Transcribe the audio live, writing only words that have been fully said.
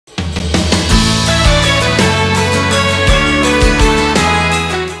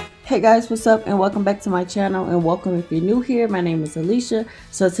Hey guys, what's up and welcome back to my channel, and welcome if you're new here. My name is Alicia.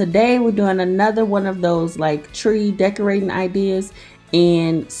 So today we're doing another one of those like tree decorating ideas.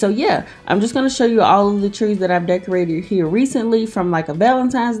 And so yeah, I'm just going to show you all of the trees that I've decorated here recently, from like a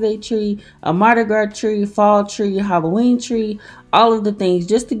Valentine's Day tree, a Mardi Gras tree, fall tree, Halloween tree, all of the things,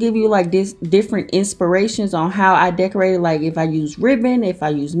 just to give you like this different inspirations on how I decorate, like if I use ribbon, if I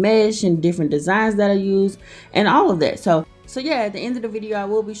use mesh, and different designs that I use and all of that. So yeah, at the end of the video, I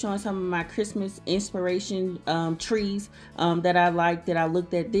will be showing some of my Christmas inspiration trees that I like, that I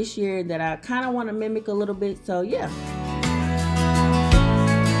looked at this year, that I kind of want to mimic a little bit. So yeah.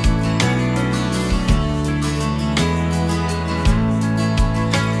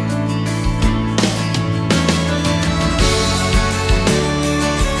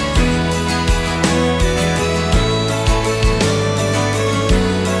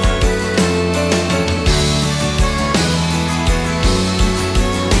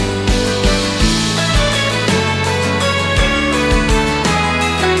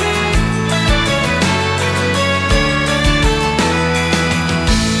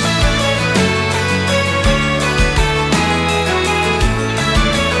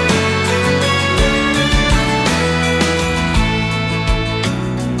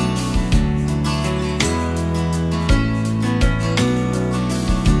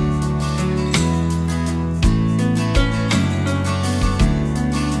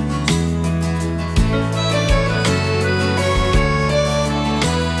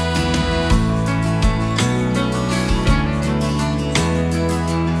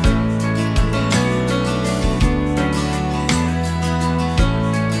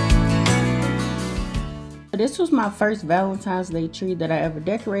 This was my first Valentine's Day tree that I ever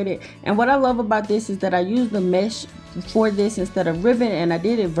decorated, and what I love about this is that I used the mesh for this instead of ribbon, and I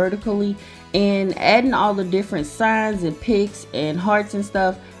did it vertically, and adding all the different signs and picks and hearts and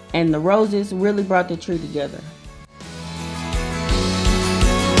stuff and the roses really brought the tree together.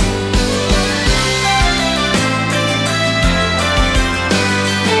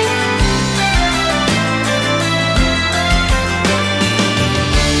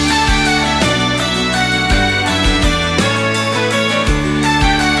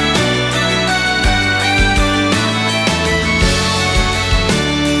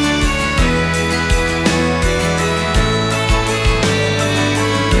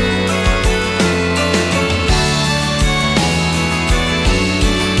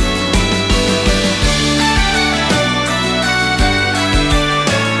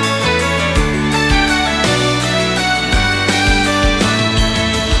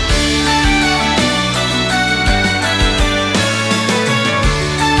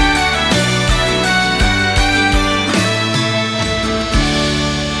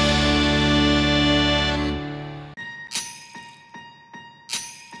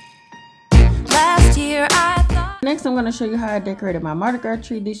 Next, I'm going to show you how I decorated my Mardi Gras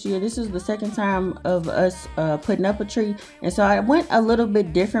tree this year. This is the second time of us putting up a tree, and so I went a little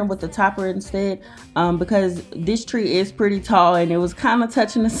bit different with the topper instead, because this tree is pretty tall and it was kind of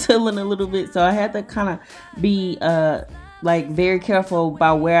touching the ceiling a little bit, so I had to kind of be like very careful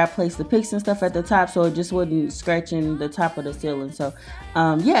about where I placed the picks and stuff at the top, so it just wasn't scratching the top of the ceiling. So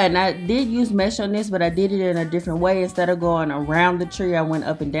yeah, and I did use mesh on this, but I did it in a different way. Instead of going around the tree, I went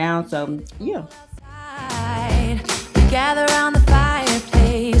up and down. So yeah. Gather around the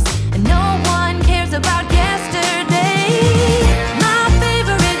fireplace, and no one cares about yesterday. My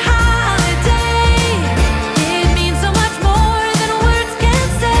favorite holiday, it means so much more than words can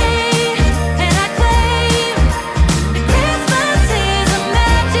say. And I claim that Christmas is a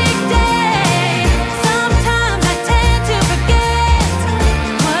magic day. Sometimes I tend to forget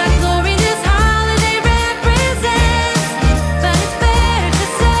what glory this holiday represents, but it's fair to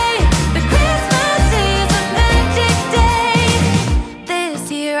say that Christmas is a magic day.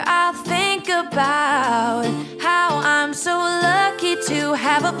 This year I'll think about how I'm so lucky to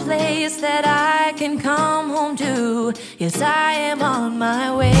have a place that I can come home to. Yes, I am on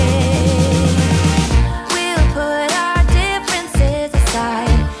my way. We'll put our differences aside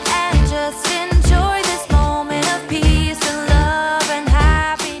and just enjoy this moment of peace and love and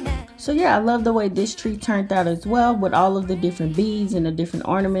happiness. So yeah, I love the way this tree turned out as well, with all of the different beads and the different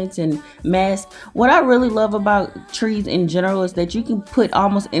ornaments and masks. What I really love about trees in general is that you can put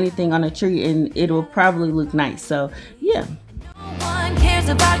almost anything on a tree and it'll probably look nice. So yeah. No one cares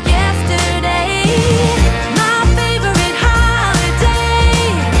about yesterday. My favorite holiday,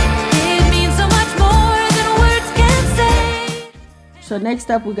 it means so much more than words can say. So next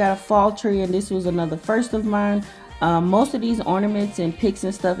up, we got a fall tree, and this was another first of mine. Most of these ornaments and picks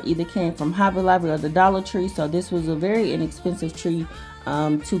and stuff either came from Hobby Lobby or the Dollar Tree, so this was a very inexpensive tree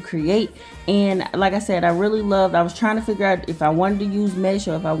to create. And like I said, I was trying to figure out if I wanted to use mesh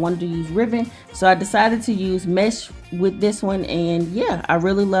or if I wanted to use ribbon, so I decided to use mesh with this one. And yeah, I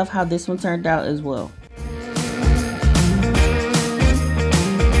really love how this one turned out as well.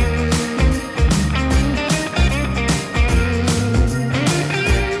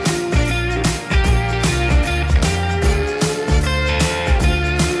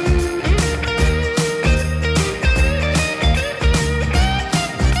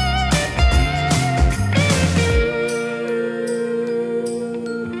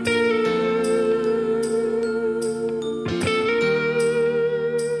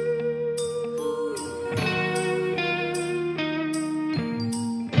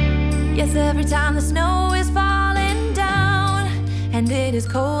 Yes, every time the snow is falling down and it is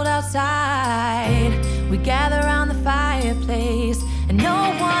cold outside, we gather around the fireplace and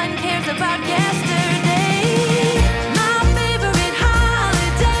no one cares about yesterday. My favorite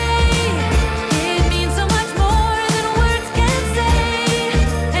holiday, it means so much more than words can say.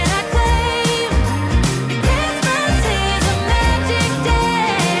 And I claim Christmas is a magic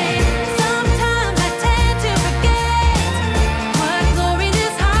day. Sometimes I tend to forget what glory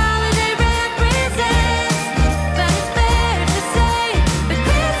this holiday represents, but it's fair to say that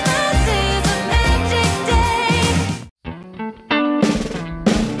Christmas is a magic day.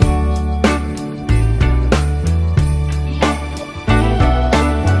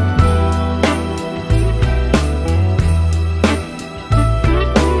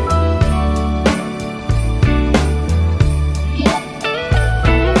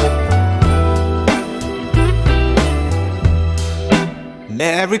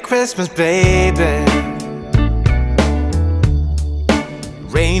 Merry Christmas, baby.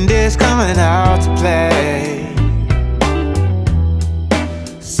 Reindeer's coming out to play.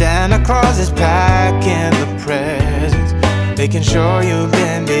 Santa Claus is packing the presents, making sure you've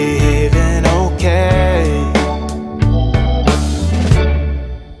been behaving okay.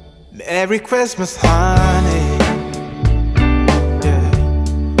 Merry Christmas, honey. Yeah.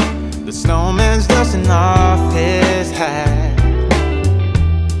 The snowman's dusting off his hat,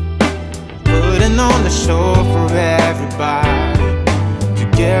 putting on the show for everybody, to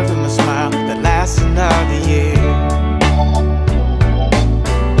give them a smile that lasts another year.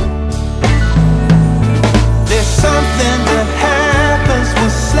 There's something that happens when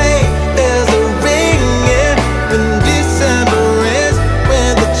sleigh bells are ringing, when December ends,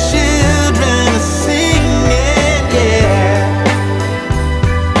 when the children are singing, yeah.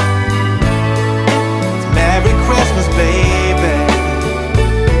 It's Merry Christmas, baby.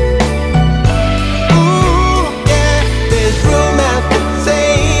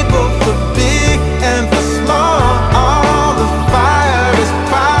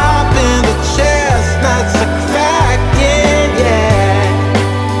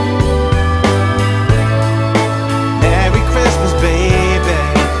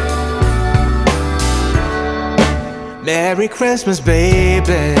 Merry Christmas,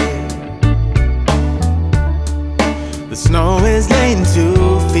 baby. The snow is laying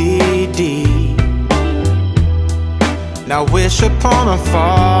 2 feet deep. Now wish upon a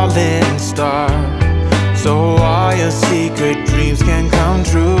falling star, so all your secret dreams can come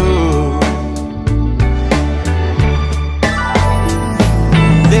true.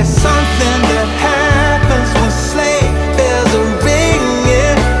 There's something that happens when sleigh bells are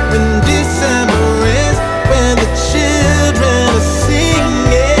ringing, when December ends, when the children are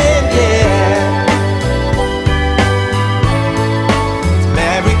singing, yeah. It's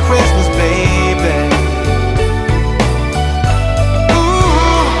Merry Christmas, baby.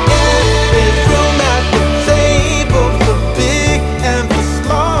 Ooh, yeah. There's room at the table for big and for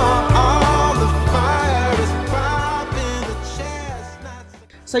small. All the fire is popping, the chestnuts.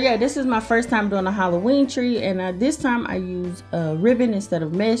 So yeah, this is my first time doing a Halloween tree, and this time I used ribbon instead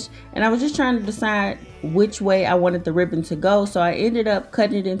of mesh, and I was just trying to decide which way I wanted the ribbon to go. So I ended up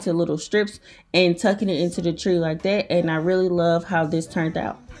cutting it into little strips and tucking it into the tree like that, and I really love how this turned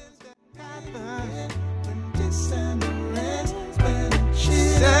out. December ends,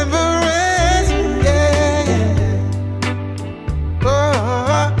 yeah.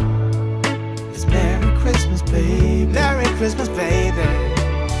 Oh, it's Merry Christmas, baby. Merry Christmas, baby.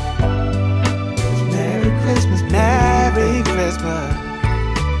 It's Merry Christmas, Merry Christmas.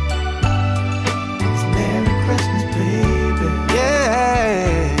 It's Merry Christmas, baby.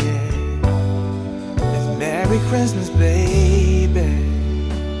 Yeah. It's Merry Christmas, baby.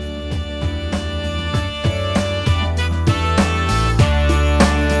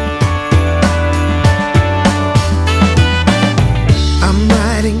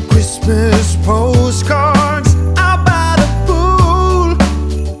 Christmas postcards out by the pool.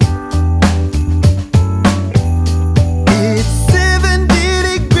 It's 70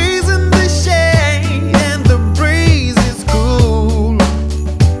 degrees in the shade and the breeze is cool.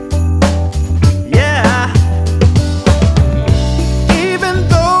 Yeah. Even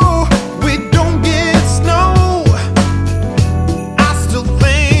though we don't get snow, I still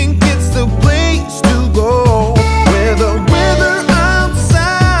think it's the place to go, where the weather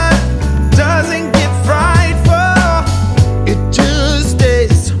outside doesn't get frightful. It just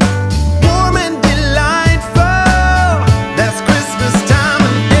stays warm and delightful. That's Christmas time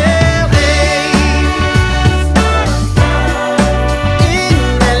in LA.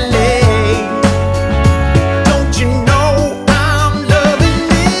 In LA. Don't you know I'm loving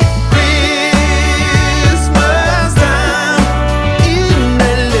it? Christmas time in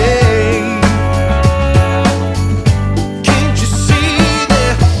LA. Can't you see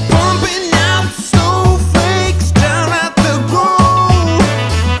they're pumping out snowflakes down at the Grove?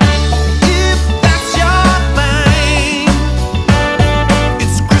 If that's your thing,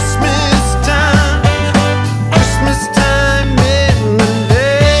 it's Christmas time in LA.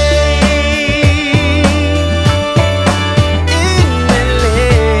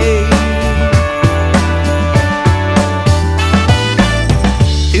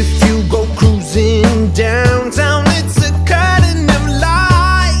 If you go cruising downtown, it's a curtain of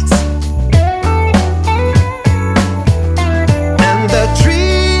lights, and the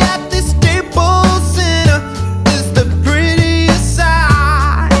tree at the Staples Center is the prettiest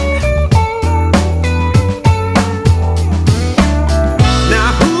sight. Now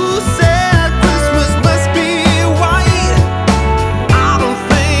who said Christmas must be white? I don't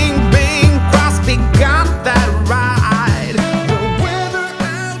think Bing Crosby got that right. The weather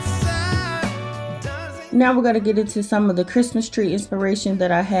outside doesn't. Now we're going to get into some of the Christmas tree inspiration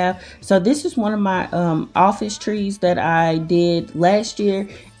that I have. So this is one of my office trees that I did last year,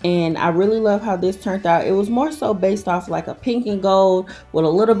 and I really love how this turned out. It was more so based off like a pink and gold with a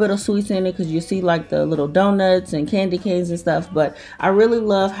little bit of sweets in it, because you see like the little donuts and candy canes and stuff, but I really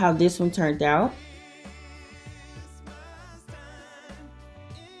love how this one turned out.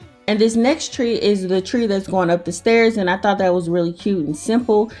 And this next tree is the tree that's going up the stairs, and I thought that was really cute and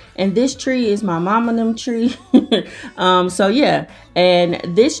simple. And this tree is my mom and them tree. So yeah, and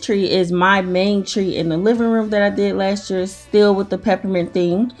this tree is my main tree in the living room that I did last year, still with the peppermint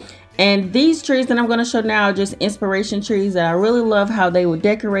theme. And these trees that I'm going to show now are just inspiration trees that I really love how they were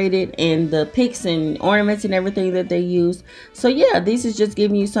decorated, and the picks and ornaments and everything that they use. So yeah, this is just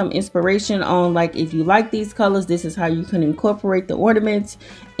giving you some inspiration on, like, if you like these colors, this is how you can incorporate the ornaments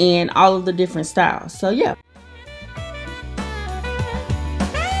and all of the different styles. So yeah.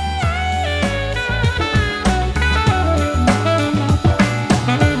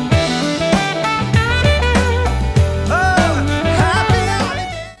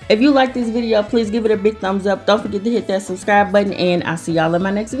 If you like this video, please give it a big thumbs up. Don't forget to hit that subscribe button, and I'll see y'all in my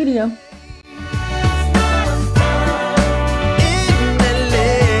next video.